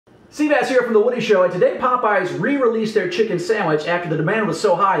Seabass here from The Woody Show, and today Popeyes re-released their chicken sandwich after the demand was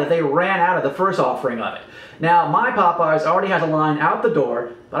so high that they ran out of the first offering of it. Now, my Popeyes already has a line out the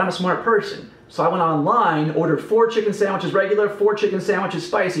door, but I'm a smart person. So I went online, ordered 4 chicken sandwiches regular, 4 chicken sandwiches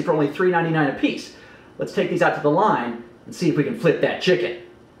spicy for only $3.99 a piece. Let's take these out to the line and see if we can flip that chicken.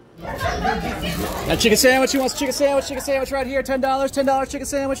 That chicken sandwich, who wants chicken sandwich? Chicken sandwich right here, $10, $10 chicken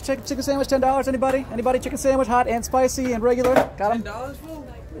sandwich, chicken sandwich, $10, anybody? Anybody chicken sandwich, hot and spicy and regular? Got them? $10 full?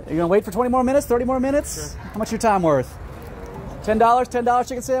 You gonna wait for 20 more minutes, 30 more minutes? Sure. How much your time worth? $10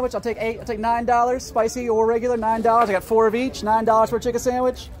 chicken sandwich, I'll take $9, spicy or regular, $9. I got 4 of each, $9 for a chicken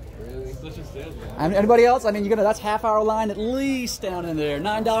sandwich. Really? Such a sales, man. Anybody else? I mean, that's half-hour line at least down in there.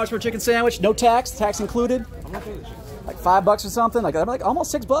 $9 for a chicken sandwich, no tax, tax included. I'm not paying the chicken. Like $5 or something, like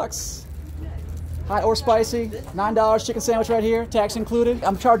almost $6. Hot or spicy, $9 chicken sandwich right here, tax included.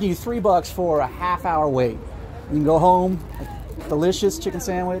 I'm charging you $3 for a half-hour wait. You can go home, like, delicious chicken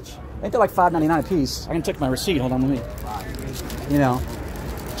sandwich. Ain't they like $5.99 a piece? I can check my receipt. Hold on, let me. You know,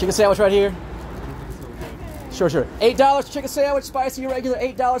 chicken sandwich right here. Sure. $8 chicken sandwich, spicy or regular.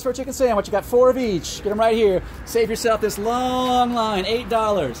 $8 for a chicken sandwich. You got 4 of each. Get them right here. Save yourself this long line.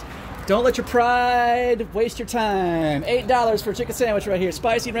 $8. Don't let your pride waste your time. $8 for a chicken sandwich right here.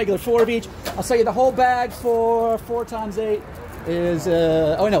 Spicy and regular, 4 of each. I'll sell you the whole bag for 4 times 8 is,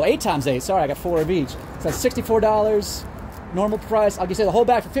 8 times 8. Sorry, I got 4 of each. So that's $64. Normal price. I'll give you the whole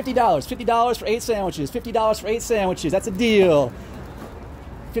bag for $50. $50 for 8 sandwiches. $50 for 8 sandwiches. That's a deal.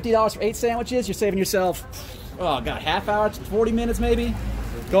 $50 for 8 sandwiches. You're saving yourself, half hour, 40 minutes maybe.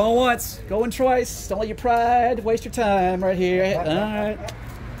 Going once, going twice. Don't let your pride waste your time right here.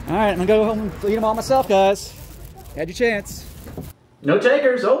 All right, I'm gonna go home and eat them all myself, guys. Had your chance. No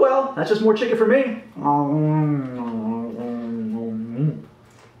takers. Oh well, that's just more chicken for me.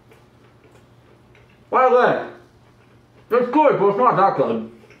 By the way, it's good, but it's not that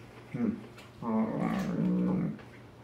good.